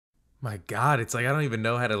My God, it's like I don't even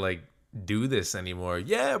know how to like do this anymore.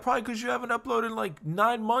 Yeah, probably because you haven't uploaded in like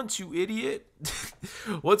 9 months, you idiot.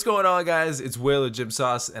 What's going on, guys? It's Whale of Jim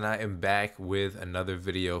Sauce, and I am back with another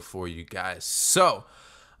video for you guys. So,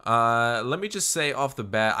 let me just say off the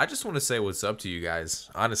bat, I just want to say what's up to you guys.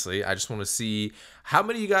 Honestly, I just want to see how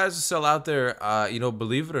many of you guys are still out there.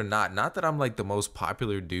 Believe it or not that I'm like the most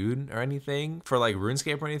popular dude or anything for like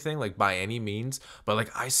RuneScape or anything, like by any means, but like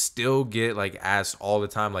I still get like asked all the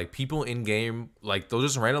time, like people in game, like they'll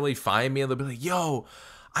just randomly find me and they'll be like, yo,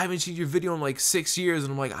 I haven't seen your video in like 6 years.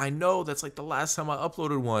 And I'm like, I know, that's like the last time I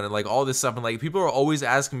uploaded one, and like all this stuff. And like people are always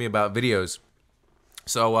asking me about videos.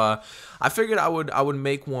 So I figured I would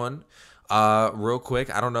make one real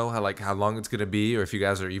quick. I don't know how long it's gonna be, or if you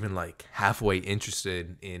guys are even like halfway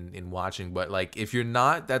interested in watching. But like if you're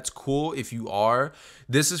not, that's cool. If you are,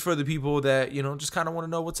 this is for the people that, you know, just kind of want to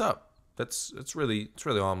know what's up. That's really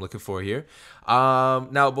all I'm looking for here.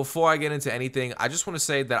 Now, before I get into anything, I just want to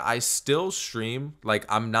say that I still stream. Like,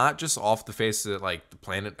 I'm not just off the face of like the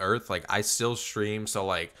planet Earth. Like, I still stream. So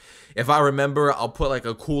like, if I remember, I'll put like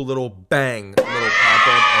a cool little little pop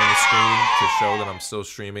up on the screen to show that I'm still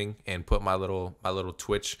streaming, and put my little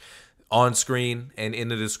Twitch on screen and in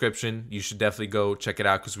the description. You should definitely go check it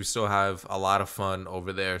out because we still have a lot of fun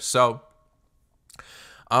over there. So.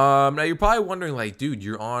 Now you're probably wondering, like, dude,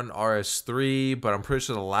 you're on RS3, but I'm pretty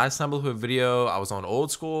sure the last time I looked at a video, I was on old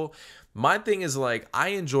school. My thing is, like, I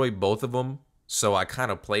enjoy both of them, so I kind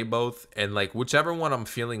of play both, and like whichever one I'm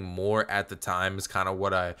feeling more at the time is kind of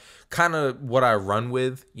what I run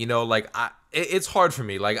with. You know, like it's hard for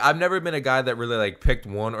me. Like, I've never been a guy that really like picked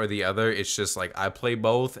one or the other. It's just like I play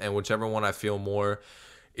both, and whichever one I feel more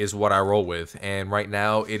is what I roll with. And right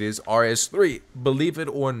now it is RS3, believe it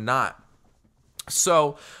or not.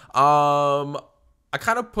 So, I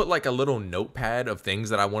kind of put like a little notepad of things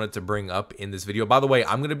that I wanted to bring up in this video. By the way,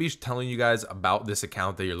 I'm going to be telling you guys about this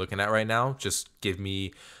account that you're looking at right now. Just give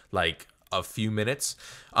me like a few minutes.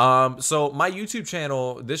 So my YouTube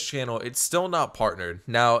channel, this channel, it's still not partnered.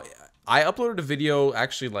 Now, I uploaded a video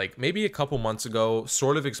actually like maybe a couple months ago,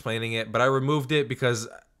 sort of explaining it, but I removed it because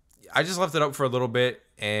I just left it up for a little bit,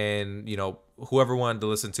 and you know, whoever wanted to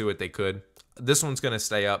listen to it, they could. This one's going to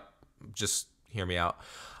stay up. Just hear me out.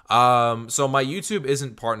 So my YouTube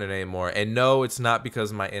isn't partnered anymore, and no, it's not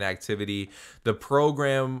because of my inactivity. The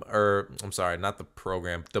program, or I'm sorry, not the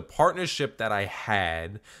program, the partnership that I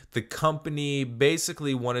had, the company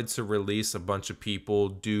basically wanted to release a bunch of people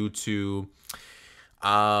due to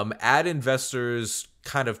ad investors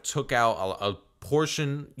kind of took out a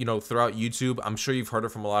portion, you know, throughout YouTube. I'm sure you've heard it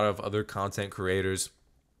from a lot of other content creators,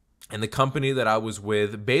 and the company that I was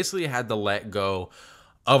with basically had to let go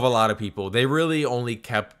of a lot of people. They really only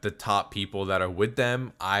kept the top people that are with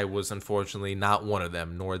them. I was unfortunately not one of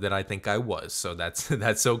them, nor did I think I was. So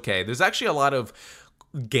that's okay. There's actually a lot of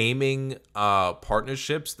gaming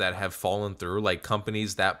partnerships that have fallen through, like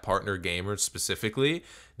companies that partner gamers specifically.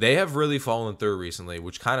 They have really fallen through recently,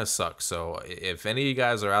 which kind of sucks. So if any of you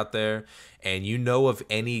guys are out there and you know of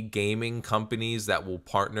any gaming companies that will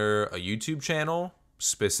partner a YouTube channel,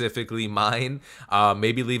 specifically mine,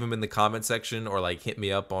 maybe leave them in the comment section, or like hit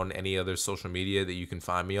me up on any other social media that you can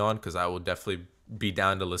find me on, because I will definitely be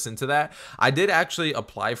down to listen to that. I did actually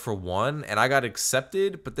apply for one and I got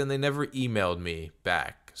accepted, but then they never emailed me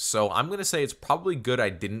back. So I'm gonna say it's probably good I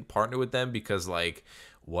didn't partner with them, because like,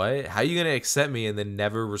 what? How are you gonna accept me and then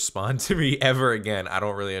never respond to me ever again? I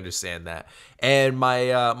don't really understand that. And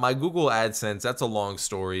my my Google AdSense, that's a long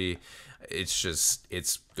story.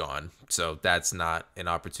 It's gone. So that's not an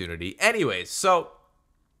opportunity. Anyways, so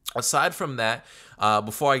aside from that,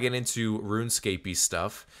 before I get into RuneScape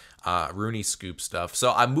stuff, RuneScoop stuff,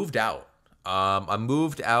 so I moved out. I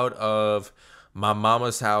moved out of my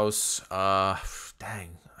mama's house.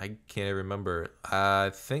 Dang, I can't remember.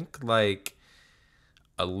 I think like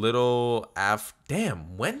a little after.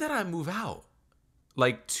 Damn, when did I move out?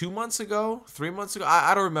 Like 2 months ago, 3 months ago.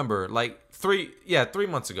 I don't remember. Like 3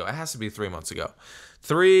 months ago. It has to be 3 months ago.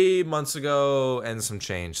 3 months ago and some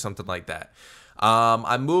change, something like that.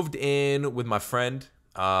 I moved in with my friend,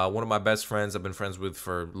 one of my best friends I've been friends with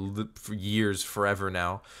for years, forever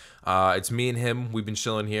now. It's me and him. We've been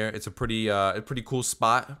chilling here. It's a pretty cool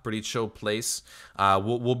spot, pretty chill place.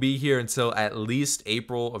 We'll be here until at least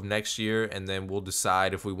April of next year, and then we'll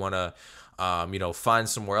decide if we want to you know, find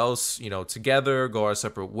somewhere else, you know, together, go our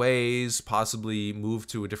separate ways, possibly move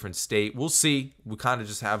to a different state. We'll see. We kind of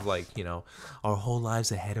just have like, you know, our whole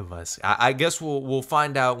lives ahead of us. I guess we'll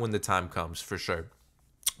find out when the time comes, for sure.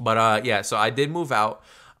 But yeah, so I did move out.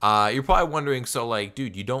 You're probably wondering, so like,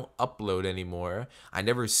 dude, you don't upload anymore. I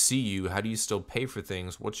never see you. How do you still pay for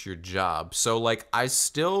things? What's your job? So like, I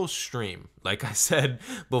still stream. Like I said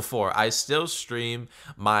before, I still stream.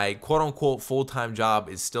 My quote unquote full-time job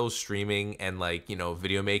is still streaming and like, you know,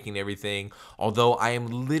 video making and everything. Although I am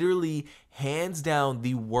literally hands down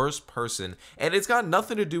the worst person, and it's got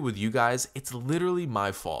nothing to do with you guys. It's literally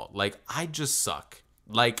my fault. Like, I just suck.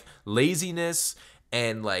 Like, laziness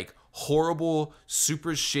and like horrible,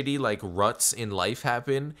 super shitty like ruts in life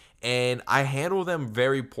happen, and I handle them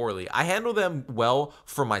very poorly. I handle them well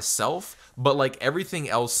for myself, but like everything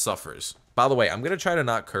else suffers. By the way, I'm gonna try to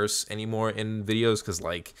not curse anymore in videos because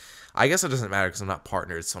like, I guess it doesn't matter because I'm not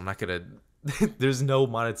partnered, so I'm not gonna there's no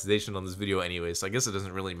monetization on this video anyway, so I guess it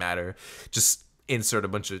doesn't really matter. Just insert a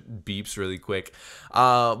bunch of beeps really quick.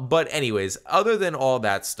 But anyways, other than all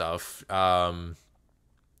that stuff,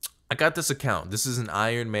 I got this account. This is an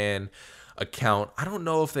Iron Man account. I don't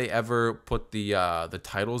know if they ever put the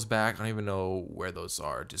titles back. I don't even know where those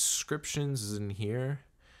are. Descriptions is in here.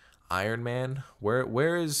 Iron Man.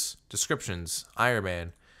 Where is descriptions? Iron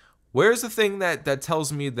Man. Where's the thing that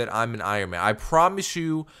tells me that I'm an Iron Man? I promise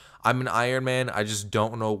you I'm an Iron Man. I just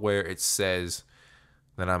don't know where it says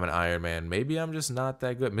that I'm an Iron Man. Maybe I'm just not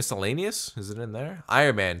that good. Miscellaneous? Is it in there?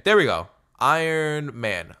 Iron Man. There we go. Iron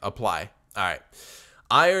Man. Apply. All right.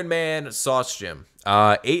 Iron Man Sauce Gym,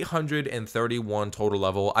 831 total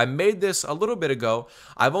level. I made this a little bit ago.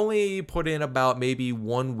 I've only put in about maybe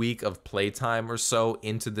 1 week of playtime or so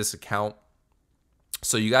into this account,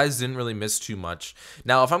 so you guys didn't really miss too much.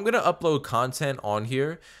 Now, if I'm gonna upload content on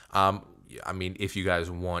here, I mean, if you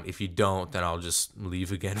guys want. If you don't, then I'll just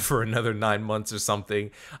leave again for another 9 months or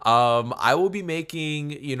something. I will be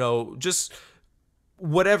making, you know, just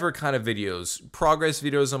whatever kind of videos, progress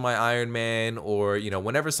videos on my Iron Man, or, you know,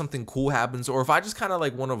 whenever something cool happens, or if I just kind of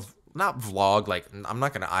like want to, not vlog, like I'm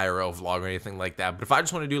not going to IRL vlog or anything like that, but if I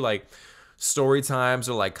just want to do like story times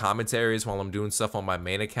or like commentaries while I'm doing stuff on my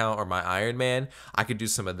main account or my Iron Man, I could do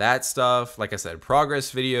some of that stuff. Like I said,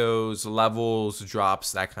 progress videos, levels,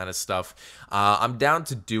 drops, that kind of stuff. I'm down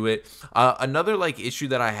to do it. Another like issue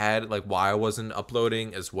that I had, like why I wasn't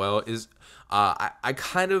uploading as well, is I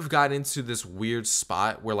kind of got into this weird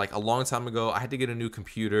spot where like a long time ago I had to get a new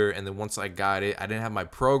computer, and then once I got it, I didn't have my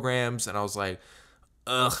programs, and I was like,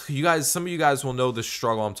 ugh, you guys, some of you guys will know the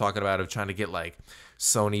struggle I'm talking about of trying to get like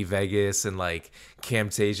Sony Vegas and like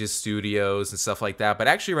Camtasia Studios and stuff like that. But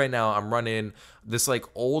actually right now I'm running this like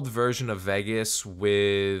old version of Vegas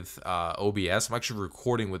with OBS. I'm actually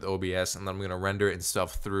recording with OBS, and then I'm gonna render it and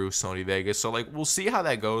stuff through Sony Vegas. So like, we'll see how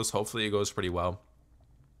that goes. Hopefully it goes pretty well.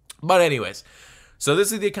 But anyways, so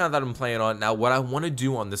this is the account that I'm playing on. Now, what I want to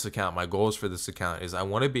do on this account, my goals for this account, is I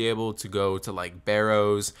want to be able to go to like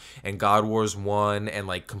Barrows and God Wars 1 and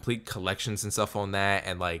like complete collections and stuff on that.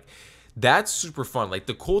 And like, that's super fun. Like,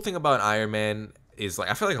 the cool thing about Iron Man is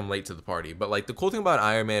like, I feel like I'm late to the party, but like the cool thing about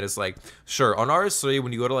Iron Man is like, sure, on RS3,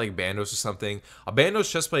 when you go to like Bandos or something, a Bandos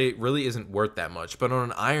chestplate really isn't worth that much. But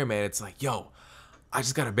on an Iron Man, it's like, yo, I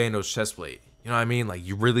just got a Bandos chestplate. You know what I mean? Like,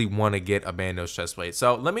 you really want to get a Bandos chestplate.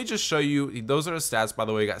 So let me just show you. Those are the stats, by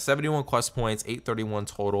the way. You got 71 quest points, 831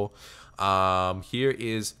 total. Here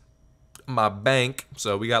is my bank.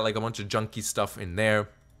 So we got like a bunch of junky stuff in there.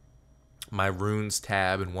 My runes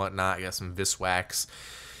tab and whatnot. I got some Viswax.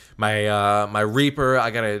 My Reaper,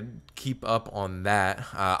 I gotta keep up on that.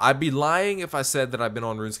 I'd be lying if I said that I've been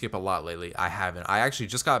on RuneScape a lot lately. I haven't. I actually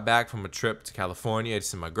just got back from a trip to California to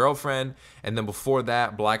see my girlfriend, and then before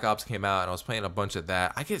that, Black Ops came out, and I was playing a bunch of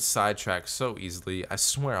that. I get sidetracked so easily. I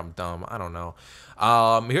swear I'm dumb. I don't know.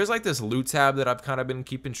 Here's like this loot tab that I've kind of been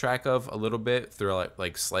keeping track of a little bit through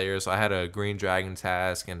like Slayer. So I had a Green Dragon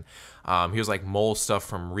task, and here's like mole stuff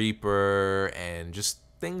from Reaper and just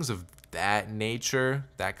things of that nature,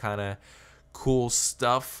 that kind of cool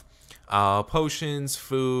stuff. Potions,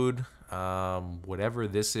 food, whatever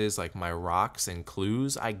this is, like my rocks and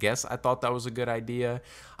clues. I guess I thought that was a good idea.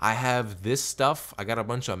 I have this stuff. I got a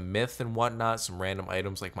bunch of myth and whatnot, some random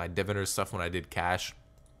items like my diviner stuff when I did cash.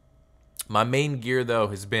 My main gear though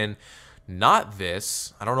has been not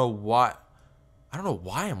this. I don't know why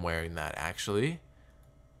I'm wearing that actually.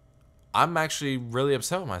 I'm actually really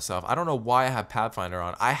upset with myself. I don't know why I have Pathfinder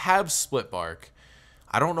on. I have Split Bark.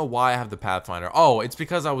 I don't know why I have the Pathfinder. Oh, it's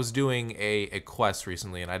because I was doing a quest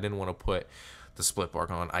recently and I didn't want to put the Split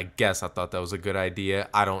Bark on. I guess I thought that was a good idea.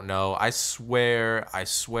 I don't know. I swear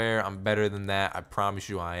I'm better than that. I promise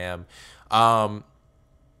you I am.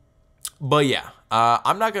 But yeah,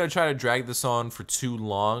 I'm not going to try to drag this on for too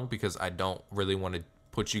long because I don't really want to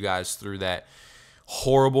put you guys through that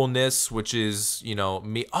horribleness, which is, you know,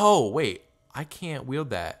 me. Oh, wait, I can't wield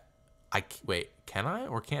that. Wait, Can I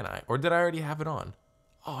or can't I? Or did I already have it on?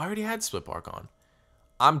 Oh, I already had Split Bark on.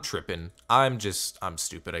 I'm tripping. I'm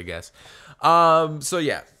stupid, I guess. So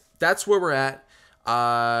yeah, that's where we're at.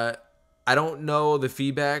 I don't know the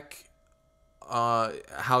feedback,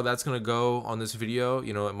 how that's gonna go on this video.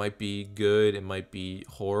 You know, it might be good, it might be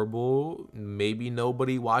horrible, maybe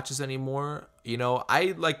nobody watches anymore. You know,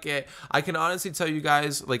 I can honestly tell you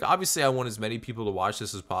guys, like, obviously I want as many people to watch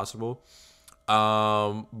this as possible,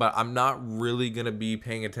 but I'm not really gonna be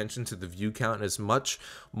paying attention to the view count as much.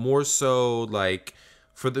 More so, like,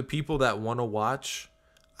 for the people that want to watch,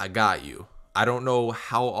 I got you. I don't know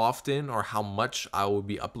how often or how much I will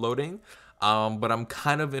be uploading, but I'm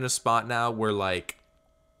kind of in a spot now where, like,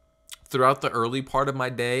 throughout the early part of my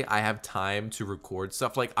day, I have time to record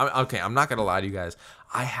stuff. Like, I'm not gonna lie to you guys,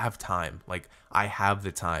 I have time. Like, I have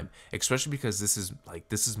the time, especially because this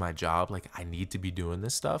is my job. Like, I need to be doing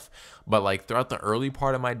this stuff. But, like, throughout the early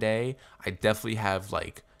part of my day, I definitely have,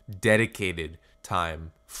 like, dedicated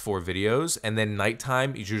time for videos, and then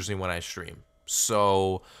nighttime is usually when I stream.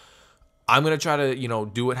 So I'm gonna try to, you know,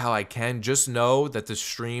 do it how I can. Just know that the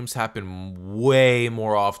streams happen way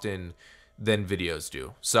more often than videos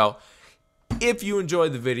do. So if you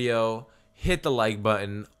enjoyed the video, hit the like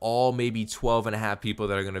button. All maybe 12 and a half people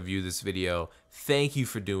that are going to view this video, thank you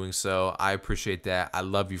for doing so. I appreciate that. I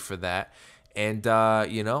love you for that. And,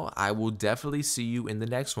 you know, I will definitely see you in the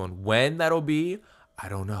next one. When that'll be, I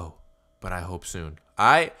don't know, but I hope soon. All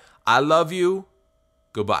right. I love you.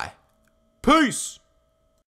 Goodbye. Peace.